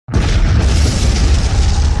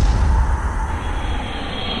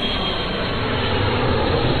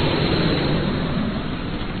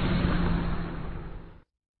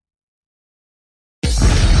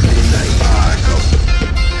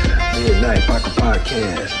Paco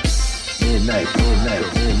Podcast. Midnight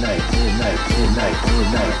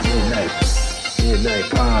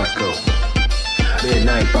Paco.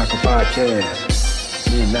 Midnight Paco Podcast.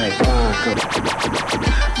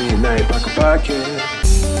 Midnight Paco Podcast.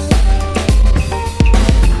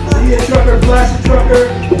 See a trucker, flash a trucker.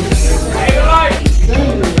 Hey, light.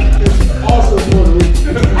 Also Puerto Rican.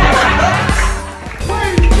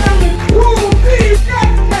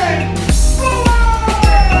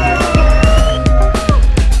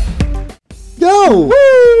 Yo!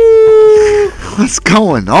 Woo! What's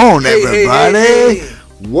going on, everybody? Hey.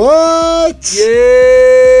 What?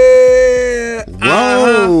 Yeah!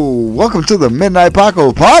 Whoa! Welcome to the Midnight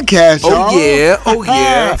Paco Podcast, y'all. Oh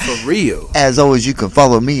yeah, for real. As always, you can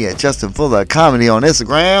follow me at Justin Fuller Comedy on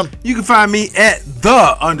Instagram. You can find me at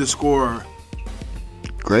 _great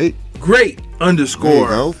Great. There you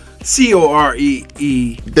go.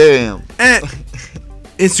 COREE Damn. at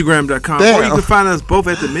Instagram.com. Damn. Or you can find us both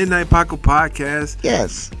at the Midnight Paco Podcast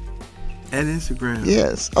Yes. at Instagram.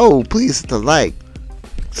 Yes. Oh, please hit the like.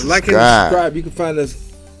 Like and subscribe. You can find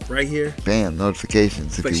us right here. Bam.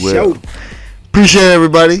 Notifications, if For you will. sure. Appreciate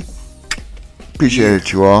everybody.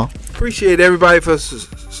 Appreciate you all. Appreciate everybody for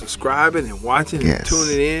subscribing and watching Yes. and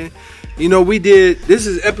tuning in. You know, this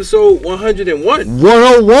is episode 101.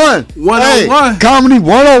 101. 101. Hey, comedy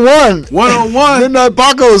 101. 101. Midnight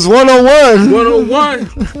Paco's 101.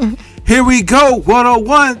 101. Here we go.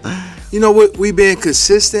 101. You know what? We been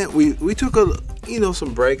consistent. We took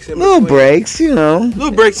some breaks in Little between. breaks,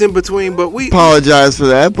 Little breaks in between, but we Apologize for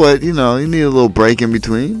that, but you need a little break in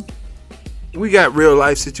between. got real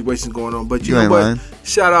life situations going on. But you know ain't what? lying.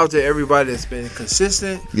 Shout out to everybody that's been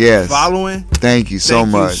consistent. Yes. Following. Thank you so Thank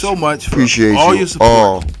much. you so much for Appreciate all you your support.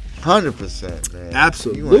 all. 100%, man.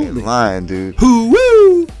 Absolutely. You ain't lying, dude.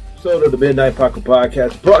 Woo! Episode of the Midnight Paco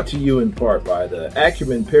Podcast brought to you in part by the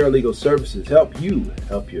Acumen Paralegal Services. Help you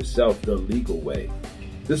help yourself the legal way.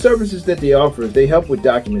 The services that they offer is they help with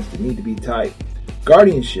documents that need to be typed,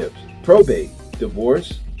 guardianships, probate,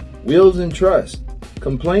 divorce, wills and trust,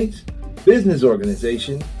 complaints, business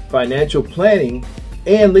organization, financial planning,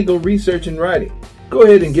 and legal research and writing. Go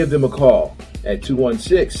ahead and give them a call at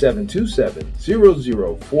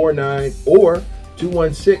 216-727-0049 or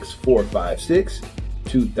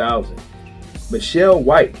 216-456-2000. Michelle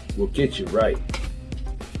White will get you right.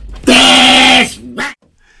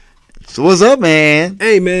 So what's up, man?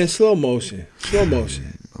 Hey, man, slow motion. A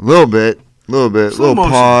little bit. Slow Little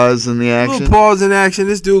motion. pause in the Little action. pause in action.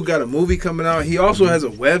 This dude got a movie coming out. He also has a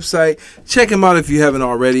website. Check him out if you haven't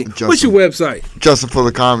already. What's your website?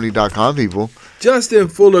 JustinFullerComedy.com, people.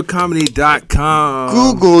 JustinFullerComedy.com.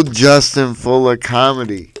 Google Justin Fuller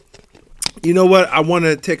Comedy. You know what? I want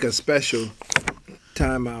to take a special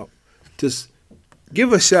time out. Just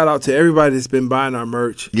give a shout out to everybody that's been buying our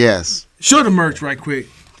merch. Yes. Show the merch right quick.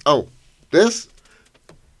 Oh, this?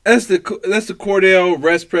 That's the Cordell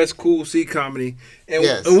Rest Press Cool C Comedy. And,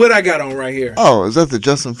 Yes. and what I got on right here. Oh, is that the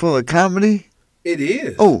Justin Fuller Comedy? It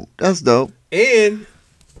is. Oh, that's dope. And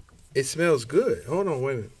it smells good. Hold on,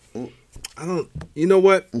 wait a minute. You know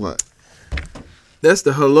what? What? That's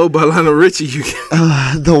the Hello by Lionel Richie. You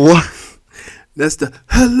can, The what? that's the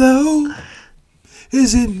Hello.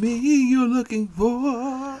 Is it me you're looking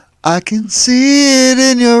for? I can see it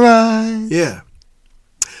in your eyes. Yeah.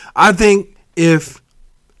 I think if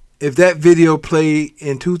that video played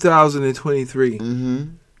in 2023,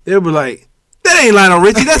 they'll be like, that ain't Lionel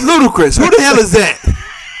Richie, that's Ludacris. Who the hell is that?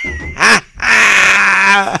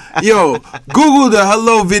 Yo, Google the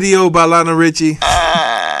Hello video by Lionel Richie.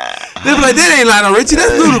 They'll be like, that ain't Lionel Richie,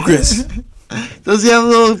 that's Ludacris. Does he have a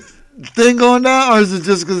little thing going down, or is it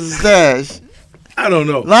just because of stash? I don't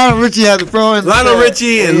know. Lionel Richie had to throw in Lionel stash,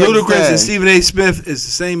 Richie and he had Ludacris and stash. Stephen A. Smith is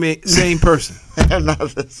the same person. Not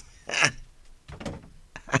this.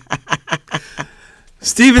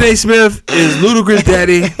 Stephen A. Smith is Ludacris'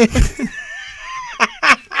 daddy.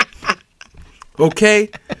 Okay?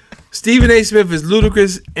 Stephen A. Smith is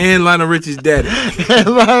Ludacris and Lionel Richie's daddy.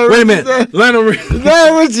 Wait a minute. Lionel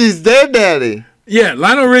Richie's their daddy. Yeah,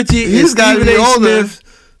 Lionel Richie He's is gotta Stephen be A. older. Smith's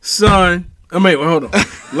son. Oh, wait, hold on.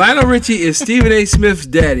 Lionel Richie is Stephen A. Smith's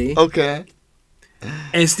daddy. Okay.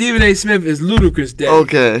 And Stephen A. Smith is Ludacris' daddy.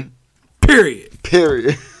 Okay.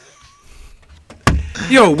 Period.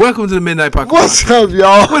 Yo, welcome to the Midnight Paco. What's up,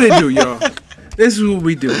 y'all? What it do, y'all? This is what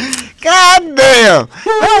we do. God damn.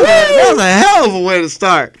 That was a hell of a way to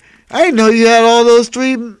start. I didn't know you had all those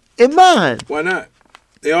three in mind. Why not?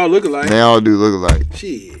 They all look alike. They all do look alike.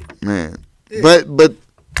 Shit. Man. Yeah. But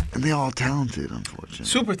they all talented, unfortunately.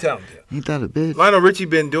 Super talented. Ain't that a bitch? Lionel Richie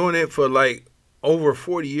been doing it for like over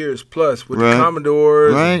 40 years plus with Right. the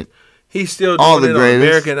Commodores. Right. He's still All doing the it on greatest.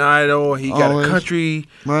 American Idol. He got Always. a country.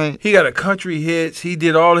 Right. He got a country hits. He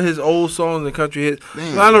did all of his old songs and country hits.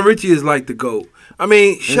 Man. Lionel Richie is like the GOAT. I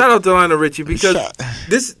mean, shout out to Lionel Richie because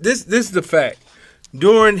this is the fact.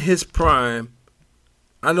 During his prime,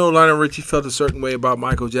 I know Lionel Richie felt a certain way about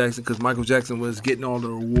Michael Jackson because Michael Jackson was getting all the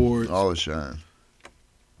awards Always shine.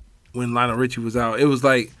 when Lionel Richie was out. It was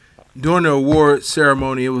like during the award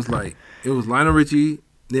ceremony, it was Lionel Richie,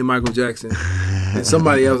 then Michael Jackson, and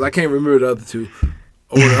somebody else. I can't remember the other two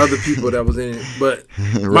or the other people that was in it. But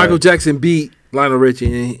Right. Michael Jackson beat Lionel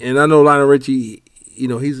Richie, and I know Lionel Richie. You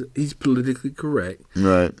know, he's politically correct.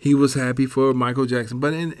 Right. He was happy for Michael Jackson,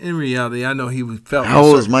 but in reality, I know he felt. How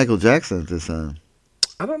old was Michael Jackson at this time?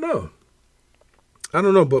 I don't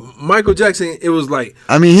know, but Michael Jackson, it was like.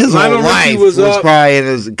 I mean, his Lionel whole Richie life was was up. probably in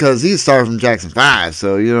his, because he started from Jackson 5,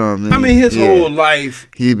 so you know what I mean? I mean, his Yeah. whole life.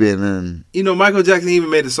 He been in. You know, Michael Jackson even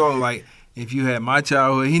made a song like, "If You Had My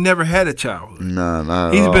Childhood." He never had a childhood. No, not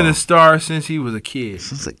at He's all. been a star since he was a kid.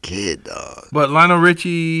 Since a kid, dog. But Lionel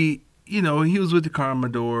Richie, you know, he was with the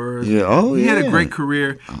Commodores. Yeah, oh He yeah. had a great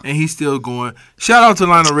career, and he's still going. Shout out to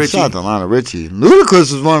Lionel Richie. Shout out to Lionel Richie.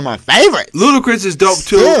 Ludacris was one of my favorites. Ludacris is dope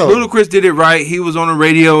too. Still. Ludacris did it right. He was on the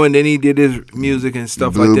radio, and then he did his music and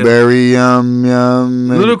stuff like that. Blueberry yum yum.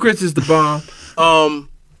 Ludacris is the bomb.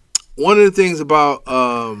 One of the things about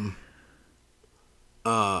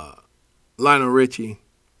Lionel Richie,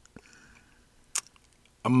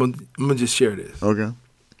 I'm gonna just share this. Okay.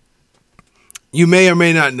 You may or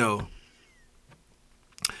may not know,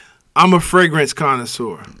 I'm a fragrance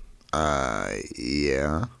connoisseur.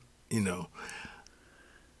 Yeah. You know,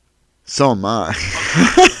 So am I.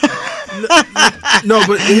 no,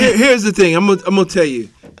 but here's the thing. I'm gonna tell you.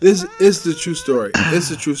 This is the true story. It's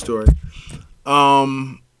the true story.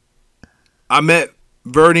 I met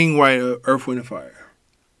Verdine White of Earth, Wind, and Fire.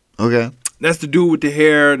 Okay. That's the dude with the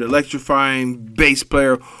hair, the electrifying bass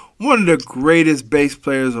player. One of the greatest bass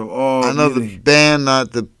players of all. I know the band,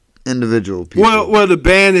 not the individual people. Well, the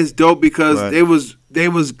band is dope because Right.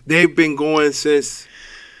 they've been going since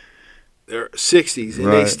their 60s and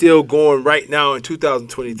they Right. still going right now in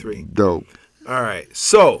 2023. Dope. All right,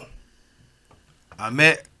 so I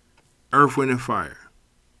met Earth, Wind, and Fire,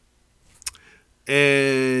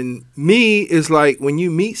 and me is like when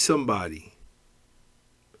you meet somebody,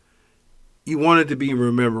 you want it to be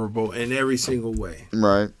memorable in every single way.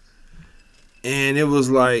 Right. And it was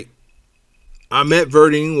like, I met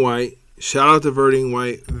Verdine White. Shout out to Verdine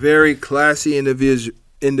White. Very classy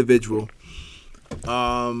individual.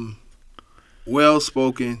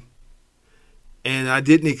 Well-spoken. And I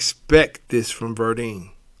didn't expect this from Verdine.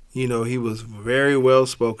 You know, he was very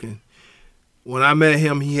well-spoken. When I met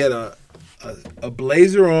him, he had a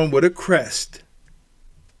blazer on with a crest.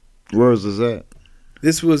 Where was this at?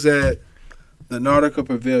 This was at the Nautica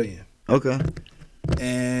Pavilion. Okay.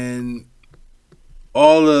 And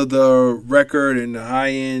all of the record and the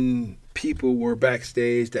high-end people were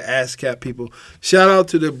backstage, the ASCAP people. Shout out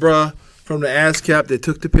to the bruh from the ASCAP that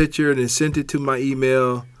took the picture and then sent it to my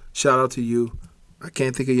email. Shout out to you. I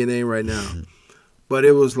can't think of your name right now. But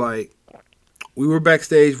it was like, we were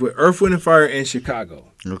backstage with Earth, Wind, and Fire in Chicago.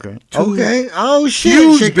 Okay. Two Okay. Oh, shit.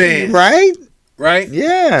 huge bands. Right? Right?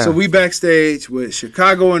 Yeah. So we backstage with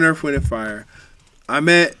Chicago and Earth, Wind, and Fire. I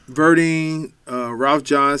met Verdine, Ralph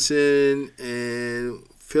Johnson, and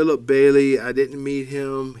Philip Bailey. I didn't meet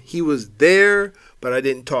him. He was there, but I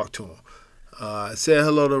didn't talk to him. I said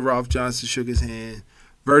hello to Ralph Johnson, shook his hand.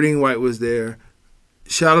 Verdine White was there.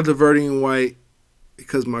 Shout out to Verdine White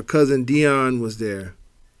because my cousin Dion was there.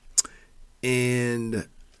 And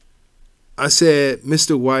I said,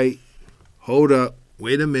 Mr. White, hold up,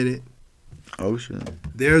 wait a minute. Oh, shit.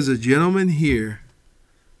 There's a gentleman here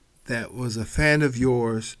that was a fan of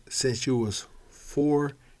yours since you was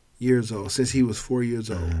 4 years old, since he was 4 years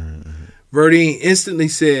old. Verdine instantly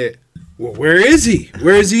said, well, where is he?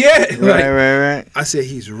 Where is he at? Right. I said,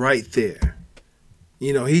 he's right there.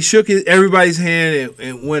 You know, he shook everybody's hand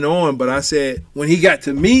and went on, but I said, when he got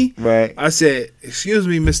to me, Right. I said, excuse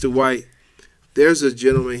me, Mr. White, there's a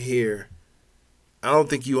gentleman here. I don't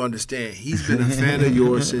think you understand. He's been a fan of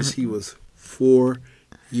yours since he was 4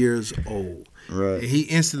 years old. Right. And he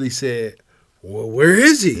instantly said, well, where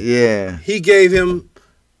is he? Yeah. He gave him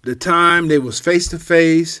the time. They was face to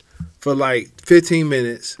face for like 15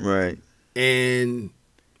 minutes. Right. And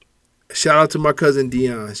shout out to my cousin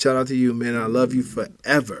Dion. Shout out to you, man. I love you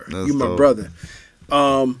forever. That's You my dope. brother.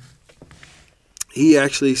 He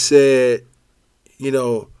actually said, you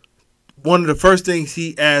know, one of the first things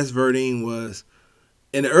he asked Verdine was,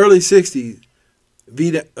 in the early 60s,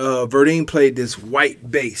 Verdine played this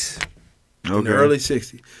white bass. In the early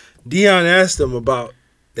 60s. Dion asked him about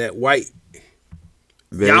that white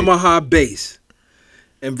Bass. Yamaha bass.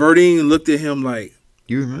 And Verdine looked at him like,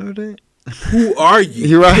 You remember that? who are you?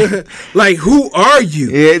 You're right. Like, who are you?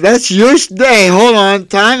 Yeah, that's your day. Hold on,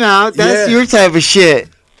 time out. That's Yeah. your type of shit.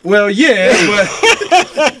 Well, yeah, but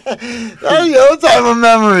That's your type of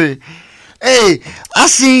memory. Hey, I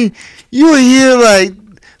seen you were here like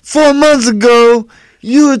 4 months ago.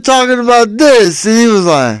 You were talking about this, and he was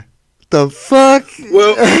like, "The fuck?"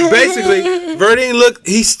 well, basically, Verdine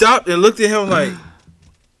he stopped and looked at him like,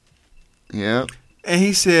 Yeah. and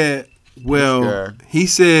he said, well, Yeah. he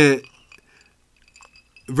said,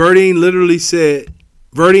 Verdine literally said,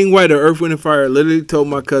 Verdine White of Earth, Wind, and Fire literally told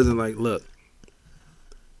my cousin, like, look.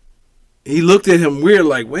 He looked at him weird,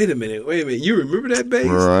 like, wait a minute, you remember that bass?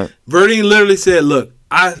 Right. Verdine literally said, look,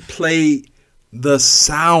 I played the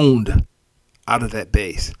sound out of that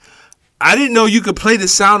bass. I didn't know you could play the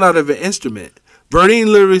sound out of an instrument. Verdine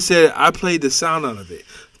literally said, I played the sound out of it.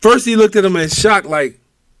 First, he looked at him in shock, like,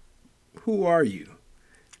 who are you?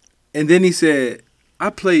 And then he said,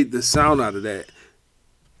 I played the sound out of that.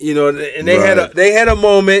 You know, and they had a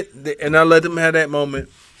moment, and I let them have that moment.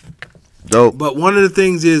 Dope. But one of the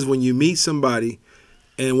things is when you meet somebody,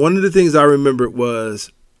 and one of the things I remembered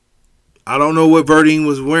was, I don't know what Verdine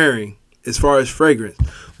was wearing as far as fragrance,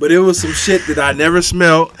 but it was some shit that I never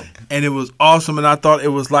smelled, and it was awesome, and I thought it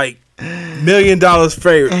was like $1 million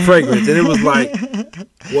fragrance, and it was like,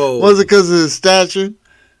 whoa. Was it because of his stature?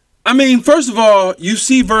 I mean, first of all, you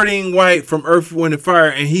see Verdine White from Earth, Wind, and Fire,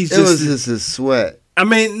 and he's It just... was just his sweat. I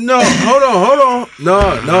mean, no, hold on.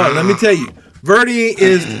 No, let me tell you. Verdine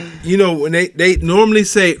is, you know, when they normally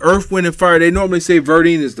say Earth, Wind, and Fire, they normally say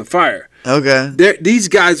Verdine is the fire. Okay. These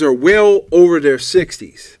guys are well over their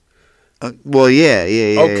 60s. Well, yeah.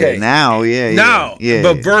 Okay. Now.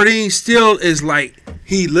 But Verdine still is like,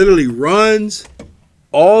 he literally runs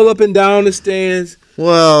all up and down the stands.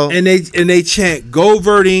 Well. And they chant, go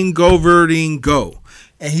Verdine, go Verdine, go.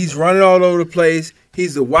 And he's running all over the place.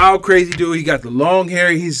 He's a wild, crazy dude. He got the long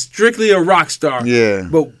hair. He's strictly a rock star. Yeah.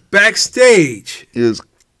 But backstage, he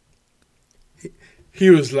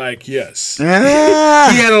was like, yes. Ah.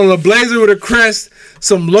 He had on a blazer with a crest,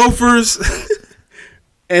 some loafers,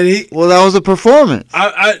 and Well, that was a performance.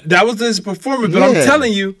 That was his performance. But I'm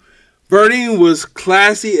telling you, Verdine was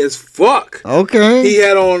classy as fuck. Okay. He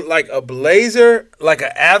had on like a blazer, like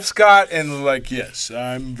an ascot, and like, yes,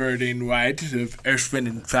 I'm Verdine White of Earth, Wind,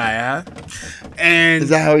 and Fire. And is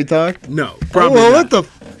that how he talked? no, probably well, not. what the?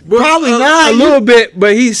 Probably not. A little bit,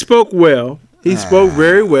 but he spoke well. He spoke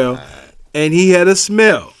very well, and he had a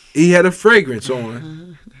smell. He had a fragrance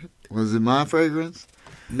on. Was it my fragrance?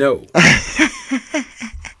 No.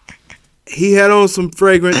 He had on some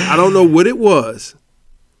fragrance. I don't know what it was.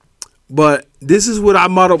 But this is what I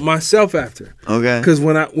modeled myself after. Okay. Because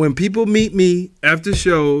when people meet me after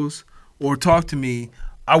shows or talk to me,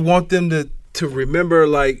 I want them to remember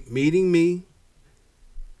like meeting me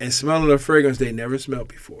and smelling a fragrance they never smelled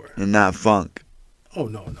before. And not funk. Oh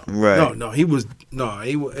no. Right. No. It was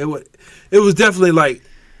definitely like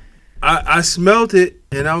I smelled it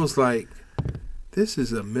and I was like, this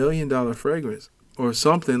is $1 million fragrance. Or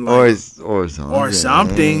something like, or something, or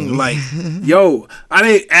something like, yo, I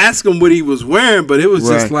didn't ask him what he was wearing, but it was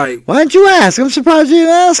just like, why didn't you ask? I'm surprised you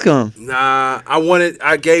didn't ask him. Nah,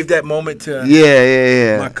 I gave that moment to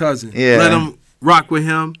my cousin, let him rock with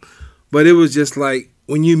him, but it was just like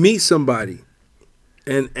when you meet somebody,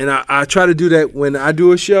 and I try to do that when I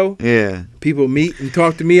do a show. Yeah, people meet and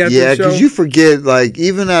talk to me after the show. Yeah, because you forget, like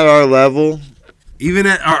even at our level. Even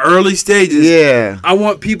at our early stages, I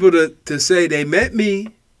want people to say they met me.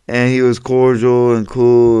 And he was cordial and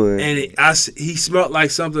cool. And he smelled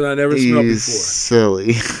like something I never smelled before.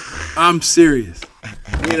 Silly. I'm serious.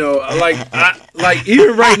 You know, like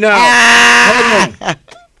even right now. Hold on.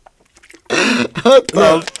 What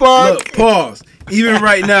the fuck? Look, pause. Even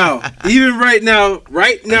right now at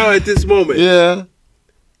this moment. Yeah.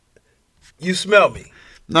 You smell me.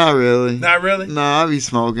 Not really. Not really? Nah, I be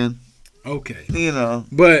smoking. Okay. You know.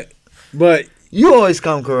 But you always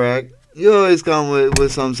come correct. You always come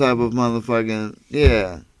with some type of motherfucking,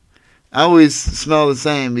 yeah. I always smell the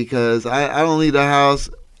same because I don't leave the house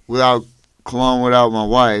without cologne without my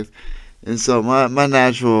wife. And so my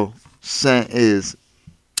natural scent is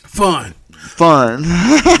fun.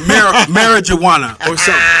 Marijuana or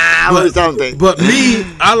something. Something. But me,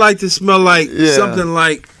 I like to smell like something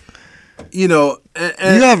like, you know.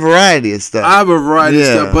 And you have a variety of stuff. I have a variety of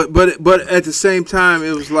stuff. But at the same time,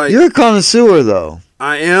 it was like. You're a connoisseur, though.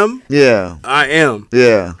 I am? Yeah. I am.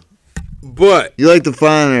 Yeah. But. You like the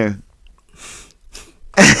finer.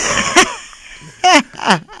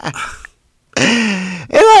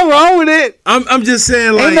 And nothing wrong with it. I'm just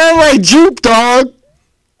saying, like, ain't nothing like Jupe, dog.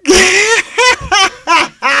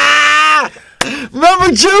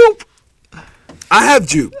 Remember Jupe? I have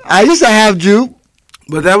Jupe. I used to have Jupe.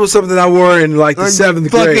 But that was something I wore in like the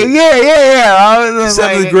seventh grade. Yeah. I was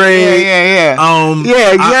Seventh like, grade. Yeah.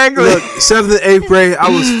 Yeah, Exactly. Look, 7th and 8th grade, I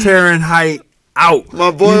was Fahrenheit out.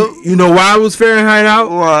 My boy. You know why I was Fahrenheit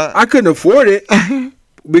out? What? I couldn't afford it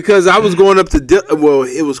because I was going up to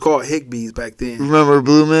it was called Higbee's back then. Remember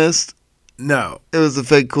Blue Mist? No. It was the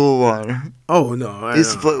fake cool water. Oh no, I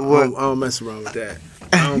don't mess around with that.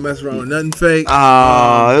 I don't mess around with nothing fake.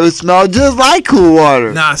 It would smell just like cool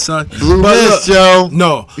water. Nah, son. Blue Mist, Joe.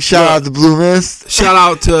 No. Shout out to Blue Mist. Shout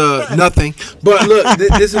out to nothing. But look,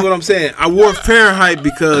 this is what I'm saying. I wore Fahrenheit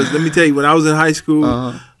because, let me tell you, when I was in high school,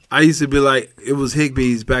 I used to be like, it was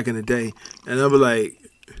Higbee's back in the day. And I'd be like,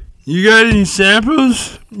 you got any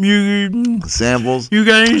samples? Samples? You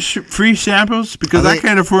got any free samples? Because I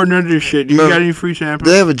can't afford none of this shit. You got any free samples?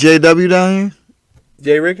 Do they have a JW down here?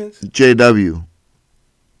 Jay Rickens? JW.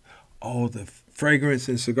 Oh, the fragrance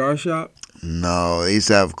and cigar shop? No, they used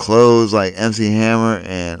to have clothes like MC Hammer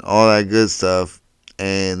and all that good stuff.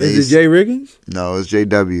 And Is it Jay Rickens? No, it's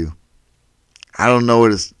JW. I don't know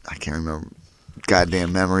what it's. I can't remember.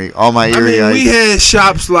 Goddamn memory. All my earriettes. We had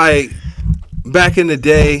shops like back in the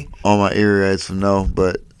day. All my earriettes from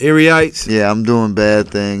but Earriettes? Yeah, I'm doing bad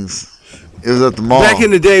things. It was at the mall. Back in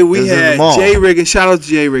the day, we had Jay Riggins. Shout out to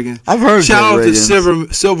Jay Riggins. I've heard Shout out Riggins.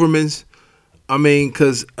 to Silverman's.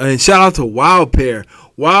 And shout out to Wild Pair.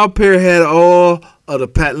 Wild Pair had all of the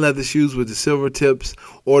patent leather shoes with the silver tips,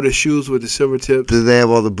 or the shoes with the silver tips. Did they have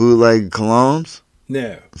all the bootleg colognes?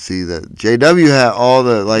 No. See that JW had all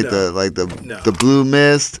the Blue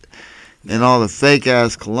Mist and all the fake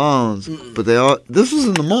ass colognes, but this was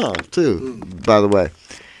in the mall too, by the way.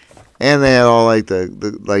 And they had all like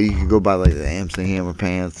you could go buy like the Amsterdam Hammer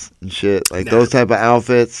pants and shit, like those type of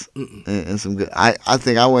outfits and some good. I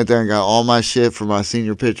think I went there and got all my shit for my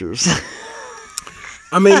senior pictures.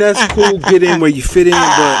 I mean, that's cool, get in where you fit in,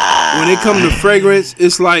 but when it comes to fragrance,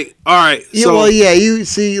 it's like, all right. You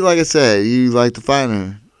see, like I said, you like the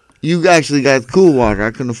finer. You actually got cool water. I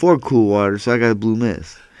couldn't afford cool water, so I got Blue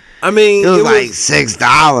Mist. I mean, it was like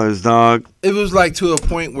 $6, dog. It was like to a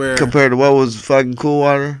point where compared to what was fucking cool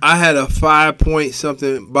water. I had a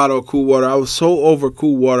 5-point-something bottle of cool water. I was so over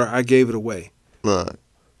cool water, I gave it away. Look,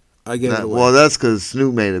 I gave it away. Well, that's because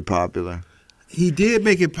Snoop made it popular. He did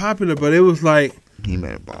make it popular, but it was like he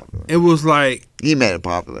made it popular. It was like he made it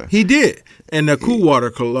popular. He did, and the cool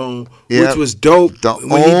water cologne, which was dope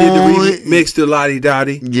when he did the remix to Lottie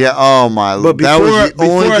Dottie. Yeah, oh my! But before, that was the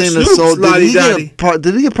only thing that sold.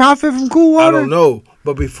 Did he get profit from cool water? I don't know,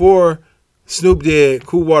 but before Snoop did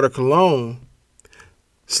cool water cologne,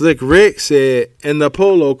 Slick Rick said, and the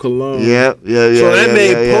Polo cologne. Yeah. So that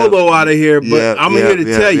made Polo out of here. But I'm here to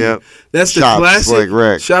tell you, that's the classic. Slick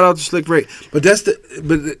Rick. Shout out to Slick Rick. But that's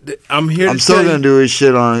I'm here. I'm still gonna do his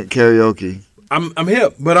shit on karaoke. I'm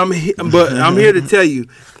hip, but I'm here to tell you,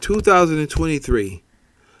 2023,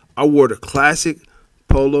 I wore the classic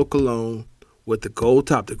Polo cologne with the gold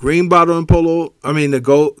top, the green bottle in Polo. I mean the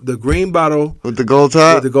green bottle with the gold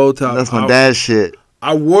top. With the gold top. That's my dad's shit.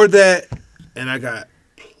 I wore that, and I got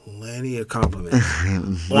plenty of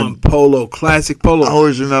compliments on Polo, classic Polo. I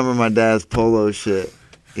always remember my dad's Polo shit.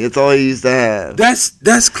 It's all he used to have.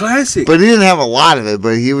 That's classic. But he didn't have a lot of it,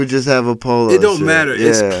 but he would just have a Polo. It don't shit. matter.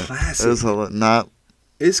 It's classic.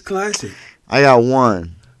 It's classic. I got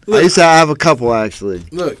one. Look, I used to have a couple actually.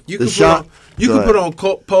 Look, you can put on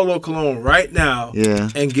Polo cologne right now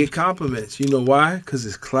and get compliments. You know why? Because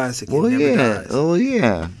it's classic. Well,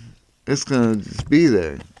 yeah. It's going to just be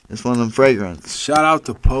there. It's one of them fragrances. Shout out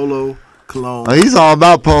to Polo cologne. Oh, he's all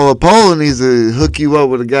about Polo. Polo needs to hook you up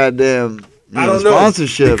with a goddamn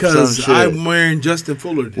sponsorship. Because I'm wearing Justin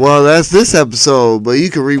Fuller. Well, that's this episode, but you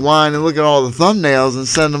can rewind and look at all the thumbnails and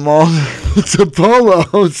send them all to Polo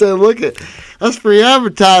and say, look, that's free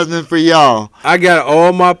advertisement for y'all. I got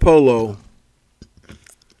all my Polo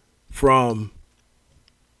from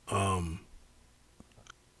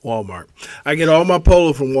Walmart. I get all my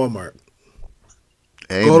Polo from Walmart.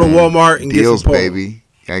 Hey, go to Walmart and deals, get some Polo. Baby.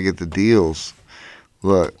 Gotta get the deals.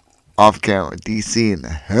 Look, off camera, DC in the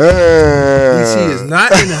house. DC is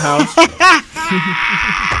not in the house.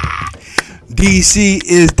 DC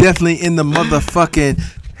is definitely in the motherfucking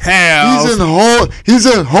house. He's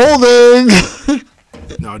in holding.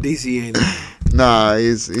 No, DC ain't. Nah,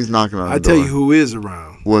 he's knocking on the door. I tell you who is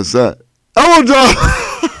around. What's that? Oh,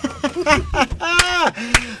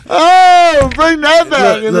 oh, bring that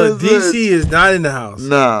back. Look, DC is not in the house.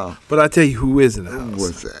 No. But I tell you who is in the house.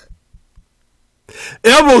 What's that?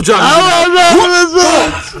 Elbow drop.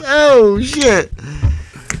 Oh shit.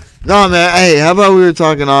 No, man. Hey, how about we were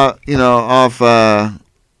talking off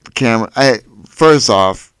camera? Hey, first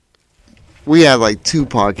off, we had like 2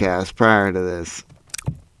 podcasts prior to this.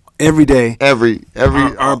 Every day.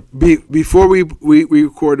 Before we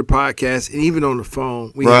record the podcast, and even on the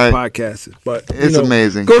phone, we have podcasts. But it's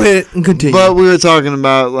amazing. Go ahead and continue. But we were talking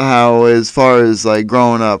about how, as far as like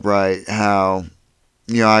growing up, right? How,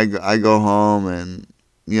 I go home and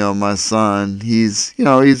my son, he's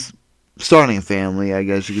starting a family, I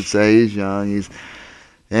guess you could say. He's young.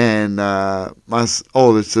 And my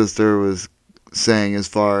older sister was saying, as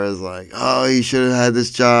far as like, oh, he should have had this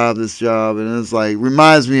job, and it's like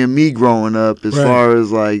reminds me of me growing up, as far as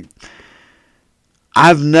like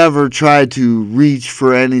I've never tried to reach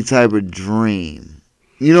for any type of dream.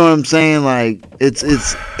 You know what I'm saying? Like it's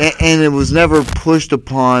and it was never pushed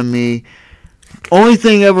upon me. Only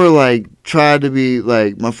thing ever like tried to be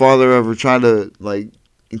like my father ever tried to like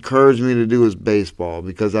encourage me to do was baseball,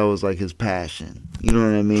 because that was like his passion. You know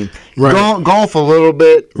what I mean? Right. Golf a little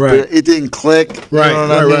bit. Right. It didn't click. Right. You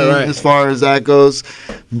know what I mean? As far as that goes.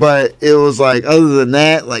 But it was like, other than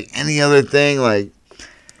that, like any other thing, like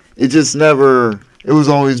it just never, it was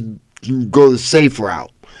always go the safe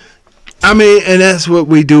route. I mean, and that's what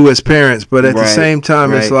we do as parents. But at the same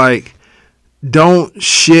time, it's like, don't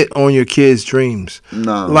shit on your kids' dreams.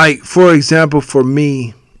 No. Like, for example, for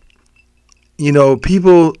me,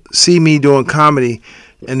 people see me doing comedy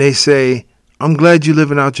and they say, I'm glad you're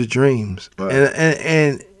living out your dreams. Right.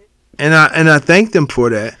 And I thank them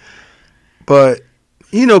for that. But,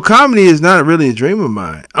 comedy is not really a dream of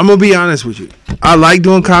mine. I'm going to be honest with you. I like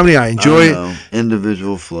doing comedy. I enjoy it.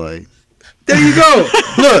 Individual flight. There you go.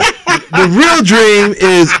 Look, the real dream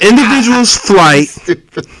is individual's flight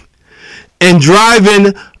and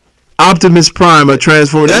driving Optimus Prime or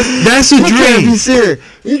Transformer. That's a dream.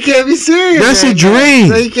 You can't be serious. That's a dream.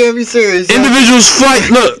 No, you can't be serious. Individual's flight.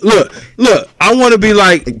 Look. I want to be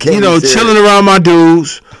like, chilling around my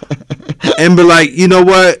dudes and be like, you know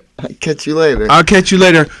what? I'll catch you later.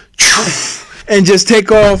 And just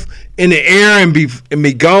take off in the air and be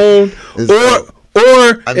gone.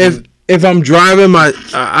 If I'm driving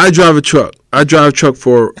I drive a truck. I drive a truck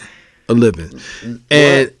for a living.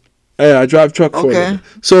 And yeah, I drive truck for them.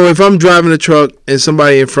 So if I'm driving a truck and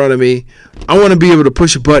somebody in front of me, I want to be able to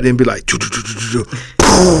push a button and be like,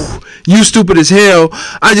 you stupid as hell.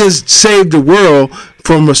 I just saved the world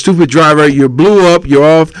from a stupid driver. You blew up, you're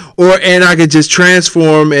off. And I could just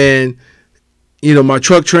transform and, my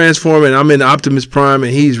truck transform and I'm in Optimus Prime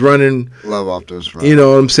and he's running. Love Optimus Prime. You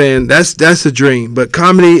know what I'm saying? That's a dream. But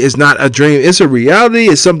comedy is not a dream. It's a reality.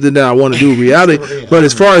 It's something that I want to do, reality. But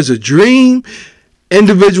as far as a dream,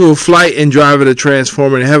 individual flight and driving a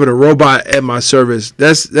transformer and having a robot at my service,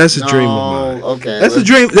 that's a dream of mine. Okay. That's a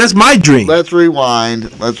dream. That's my dream. Let's rewind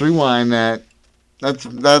that.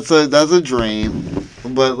 That's a dream.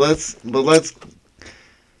 But let's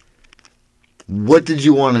what did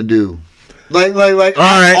you want to do? Like all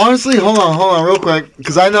right. Honestly, hold on real quick,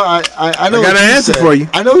 because I know I know. I got an answer for you.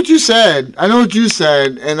 I know what you said,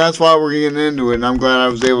 and that's why we're getting into it, and I'm glad I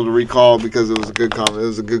was able to recall, because it was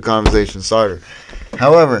a good conversation starter.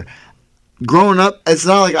 However, growing up, it's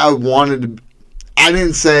not like I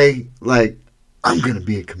didn't say, like, I'm going to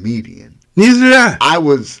be a comedian. Neither did I.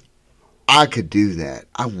 I could do that.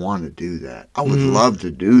 I want to do that. I would love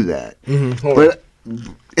to do that. But,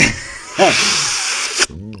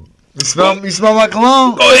 you smell my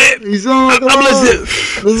cologne? Go ahead. You smell my cologne? I'm listening.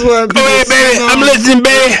 This is what Go ahead, baby. I'm listening,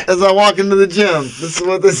 baby. As I walk into the gym. This is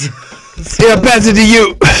what this Yeah, pass it to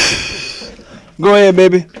you. Go ahead,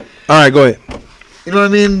 baby. All right, go ahead. You know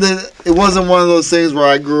what I mean? It wasn't one of those things where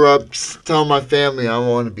I grew up telling my family I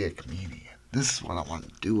want to be a comedian. This is what I want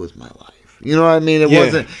to do with my life. You know what I mean? It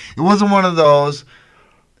wasn't one of those.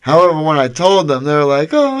 However, when I told them, they were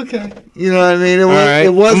like, "Oh, okay." You know what I mean?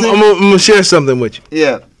 It wasn't. I'm gonna share something with you.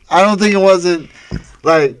 Yeah, I don't think it wasn't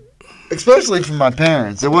like, especially from my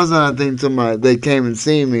parents. It wasn't a thing till they came and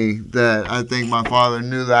see me that I think my father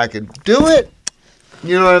knew that I could do it.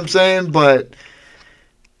 You know what I'm saying? But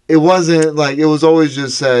it wasn't like, it was always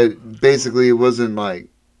just said, basically it wasn't like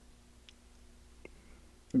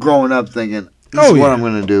growing up thinking, this is what I'm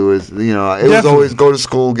going to do is, it was always go to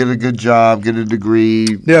school, get a good job, get a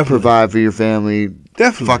degree, provide for your family.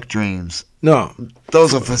 Definitely. Fuck dreams. No.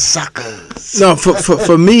 Those are for suckers. No,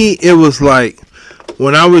 for me, it was like,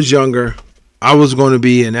 when I was younger, I was going to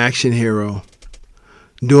be an action hero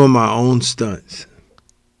doing my own stunts.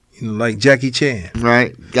 Like Jackie Chan.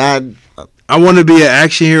 Right. God. I want to be an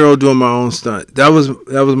action hero doing my own stunt. That was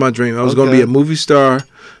my dream. I was going to be a movie star.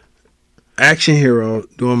 Action hero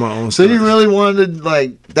doing my own So stuff. you really wanted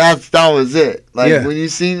like that was it. Like Yeah. when you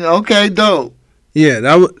seen okay, dope. Yeah,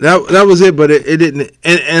 that was it, but it didn't.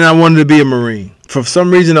 And I wanted to be a Marine. For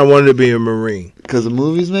some reason, I wanted to be a Marine. Because of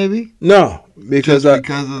movies, maybe? No, because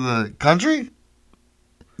because of the country?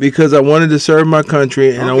 because I wanted to serve my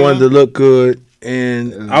country and I Okay. wanted to look good.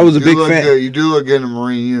 And I was a You big look fan. good. You do look good in a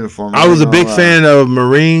Marine uniform. I was a ain't big gonna lie. fan of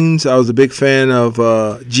Marines. I was a big fan of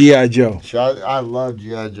G.I. Joe. I love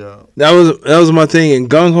G.I. Joe. That was my thing. And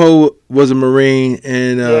Gung Ho was a Marine,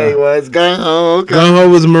 and Yeah, he was. Oh, okay. Gung Ho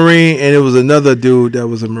was a Marine, and it was another dude that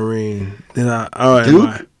was a Marine. Then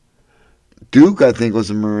Duke? Duke, I think, was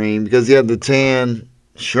a Marine because he had the tan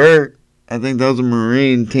shirt. I think that was a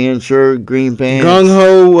Marine. Tan shirt, green pants. Gung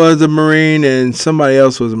Ho was a Marine, and somebody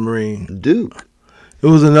else was a Marine. Duke. It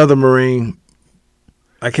was another Marine.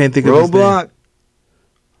 I can't think of his name. Roadblock?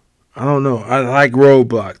 I don't know. I like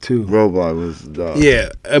Roadblock too. Roadblock was the dog. Yeah,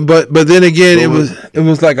 but then again, it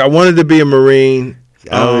was like I wanted to be a Marine.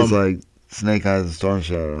 I always like Snake Eyes and Storm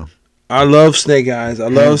Shadow. I love Snake Eyes. I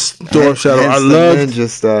love Storm Shadow. I Hence the love ninja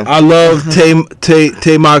stuff. I love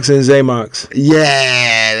Tamox and Zamox.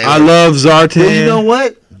 Yeah. I love Zartan. But you know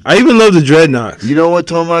what? I even love the Dreadnoks. You know what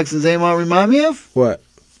Tomax and Zaymont remind me of? What?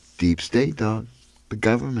 Deep State, dog. The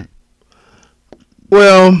government.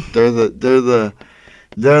 Well, They're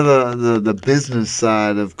the business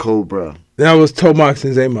side of Cobra. that was Tomox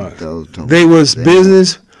and Zamox. Those Tomax They was and Zamox.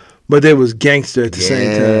 business, but they was gangster at the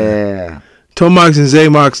same time. Yeah. Tomox and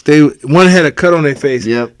Zamox, one had a cut on their face.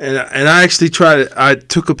 Yep. And I actually I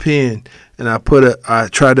took a pen and I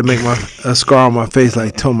tried to make a scar on my face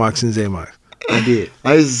like Tomox and Zamox. I did.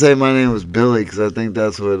 I used to say my name was Billy because I think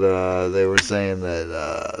that's what they were saying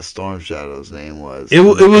that Storm Shadow's name was. It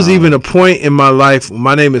was even a point in my life.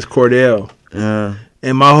 My name is Cordell, Yeah.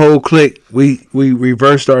 and my whole clique we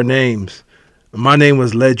reversed our names. My name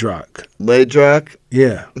was Ledrock. Ledrock?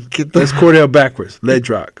 Yeah, Get that's Cordell backwards.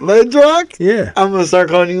 Ledrock. Ledrock? Yeah, I'm going to start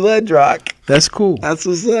calling you Ledrock. that's cool. That's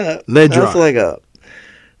what's up. Ledrock. That's like a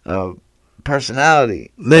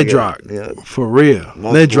personality. Ledrock. Like yeah. For real.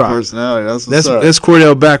 Multiple Ledrock. personality. That's what's up. That's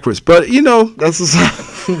Cordell backwards. But you know, That's what's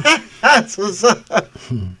up. That's what's up.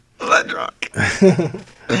 Ledrock.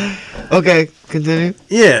 Okay, continue.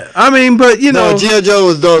 yeah. I mean, but you know, No, G.I. Joe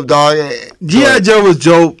was dope, dog. G.I. Joe was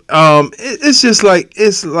dope. It's just like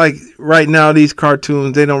right now these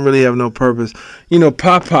cartoons, they don't really have no purpose. You know,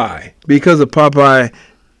 Popeye. Because of Popeye,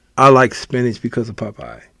 I like spinach because of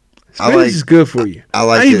Popeye. Spinach is good for you.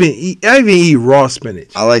 I even eat raw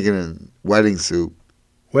spinach. I like it in wedding soup.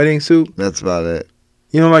 Wedding soup. That's about it.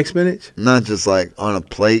 You don't like spinach? Not just like on a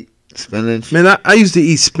plate, spinach. Man, I used to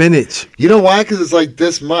eat spinach. You know why? Because it's like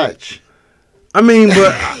this much. I mean,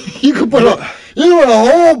 but You can put a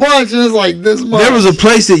whole bunch and it's like this much. there was a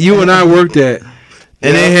place that you and I worked at,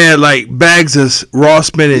 and they had like bags of raw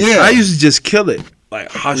spinach. Yeah. I used to just kill it, like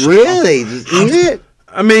hush. Really? Just eat it?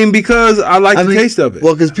 I mean, because I like the taste of it.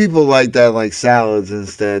 Well, because people like that, like salads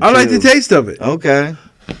instead. I like too. the taste of it, Okay.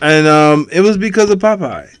 and it was because of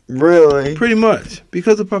Popeye, Really? pretty much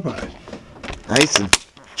because of Popeye. I used to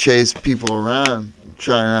chase people around,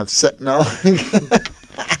 trying to have sex. No.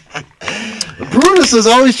 Brutus is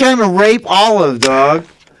always trying to rape Olive, dog.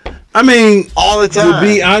 I mean, All the time. to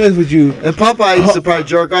be honest with you, And Popeye used to probably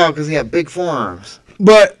jerk off because he had big forearms.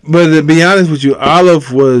 but to be honest with you,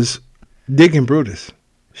 Olive was digging Brutus.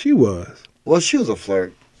 She was. Well, she was a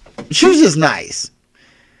flirt. She was just nice.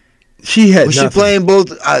 She had Was nothing. she playing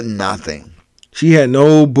both? Nothing. She had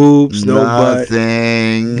no boobs, no butt,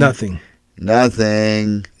 Nothing. nothing,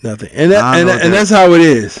 Nothing. nothing. And I know that. that's how it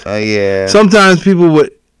is. Oh, yeah. Sometimes people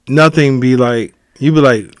with nothing be like, you be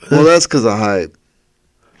like, Well, that's because of hype.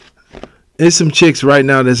 there's some chicks right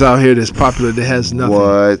now that's out here that's popular that has nothing.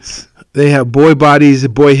 What? They have boy bodies,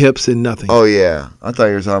 boy hips, and nothing. Oh, yeah. I thought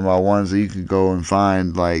you were talking about ones that you could go and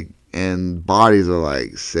find, like, and bodies are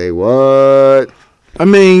like, say what? I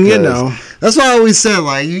mean, you 'Cause know. That's why I always said,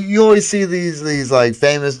 like, you always see these like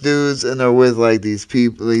famous dudes and they're with like these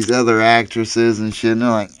people, these other actresses and shit, and they're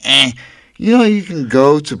like, you know, you can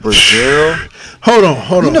go to Brazil. Hold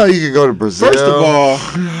on. You know, you can go to Brazil.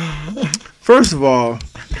 First of all,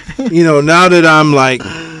 you know, now that I'm like,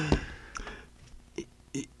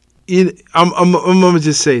 I'm gonna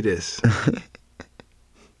just say this. I'm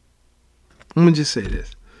gonna just say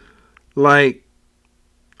this. Like,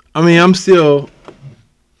 I mean, I'm still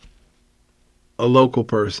a local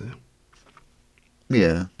person.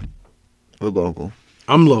 Yeah, we're local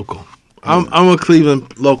I'm local. I'm a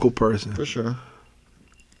Cleveland local person. for sure.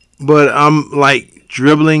 But I'm like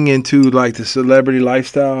dribbling into like the celebrity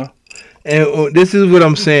lifestyle. And this is what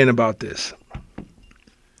I'm saying about this.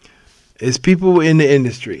 It's people in the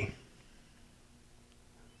industry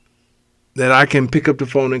that I can pick up the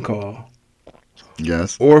phone and call,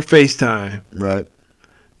 Yes. or FaceTime, Right.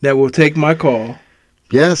 that will take my call.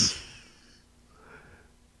 Yes.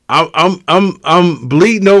 I'm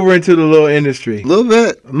bleeding over into the little industry. A little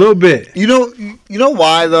bit. A little bit. You know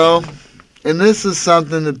why though? And this is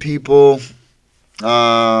something that people,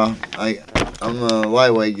 I'm a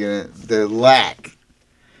lightweight unit, they lack.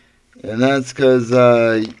 And that's because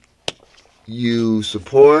you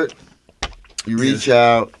support, you reach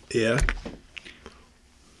out, Yeah.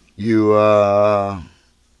 you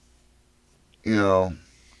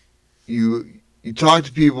you talk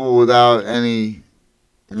to people without any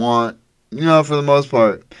want, for the most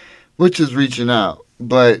part, which is reaching out.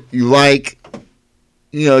 But you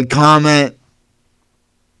comment,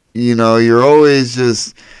 you're always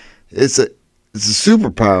just, it's a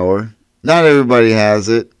superpower. Not everybody has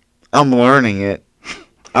it. I'm learning it.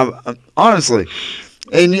 I'm honestly.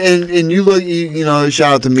 And you look,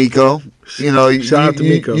 shout out to Miko. Shout out to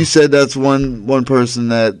Miko. You said that's one person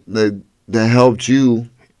that helped you,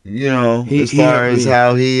 as far as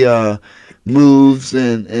how he moves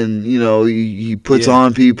and he puts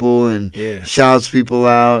on people and shouts people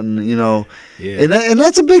out and and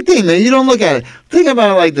that's a big thing, man. You don't look at it. Think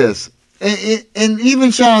about it like this. And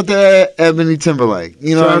even shout out to Ebony Timberlake.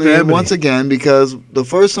 Once again, because the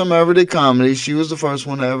first time I ever did comedy, she was the first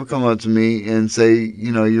one to ever come up to me and say,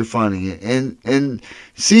 you're funny. And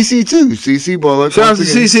CC too, CC Bullock. Shout out to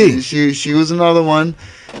CC. She was another one.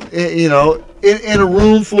 In a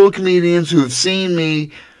room full of comedians who have seen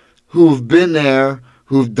me, who've been there,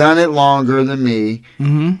 who've done it longer than me,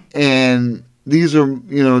 and these are,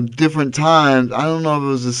 different times. I don't know if it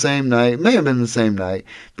was the same night. It may have been the same night.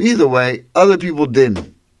 But either way, other people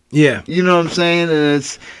didn't. Yeah. You know what I'm saying? And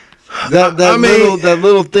it's that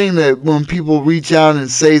little thing that when people reach out and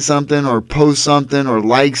say something or post something or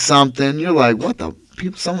like something, you're like, what the?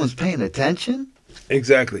 Someone's paying attention?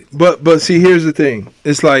 Exactly. But see, here's the thing.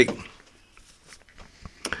 It's like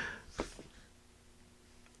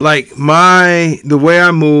the way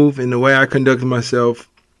I move and the way I conduct myself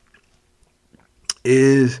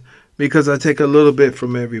is because I take a little bit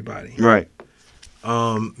from everybody. Right.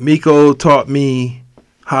 Miko taught me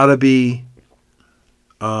how to be,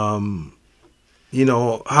 how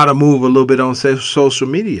to move a little bit on social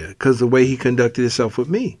media because the way he conducted himself with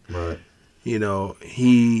me. Right.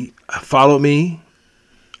 He followed me.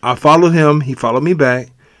 I followed him. He followed me back.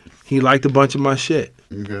 He liked a bunch of my shit.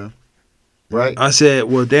 Okay. Right. I said,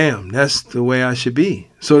 well, damn, that's the way I should be.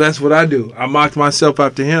 So that's what I do. I mocked myself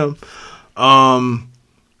after him.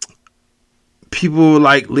 People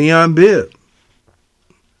like Leon Bibb.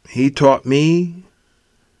 He taught me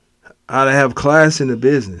how to have class in the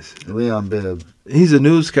business. Leon Bibb. He's a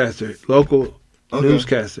newscaster, local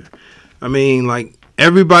newscaster. I mean, like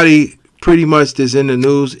everybody pretty much that's in the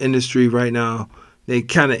news industry right now, they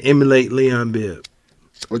kind of emulate Leon Bibb.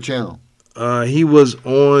 What channel? He was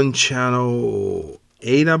on channel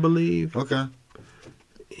 8, I believe. Okay.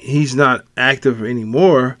 He's not active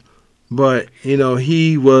anymore, but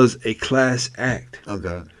he was a class act.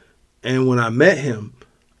 Okay. And when I met him,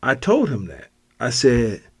 I told him that. I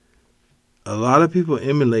said, a lot of people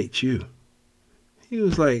emulate you. He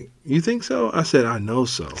was like, you think so? I said, I know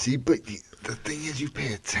so. See, but the thing is, you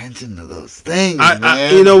pay attention to those things,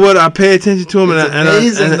 man. You know what? I pay attention to him, it's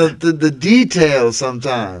amazing the details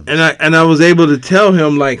sometimes. And I was able to tell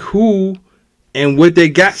him like who and what they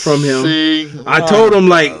got from him. See, I told him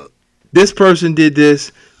like this person did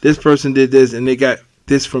this, and they got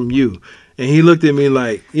this from you. And he looked at me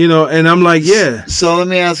like, and I'm like, yeah. So let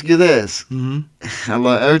me ask you this. Mm-hmm.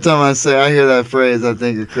 Every time I hear that phrase, I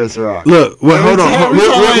think of Chris Rock. Look, hold on.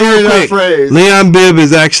 Real quick. Leon Bibb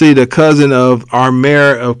is actually the cousin of our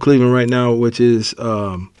mayor of Cleveland right now, which is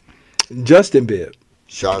Justin Bibb.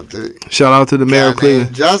 Shout out to the mayor of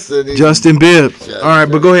Cleveland. Justin Bibb. All right,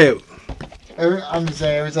 but go ahead. I'm just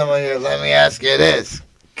saying, every time I hear, let me ask you this.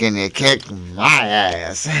 Can you kick my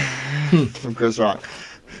ass? From Chris Rock.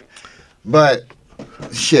 But,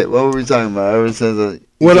 shit, what were we talking about? Ever since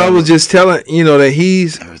I was just telling,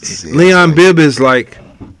 that Leon Bibb is like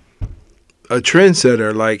a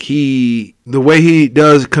trendsetter. Like the way he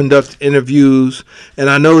does conduct interviews,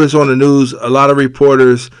 and I notice on the news, a lot of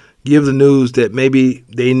reporters give the news that maybe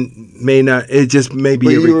they may not, it just may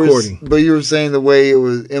be a recording. But you were saying the way it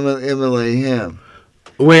was emulate him.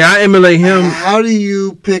 The way I emulate him. How do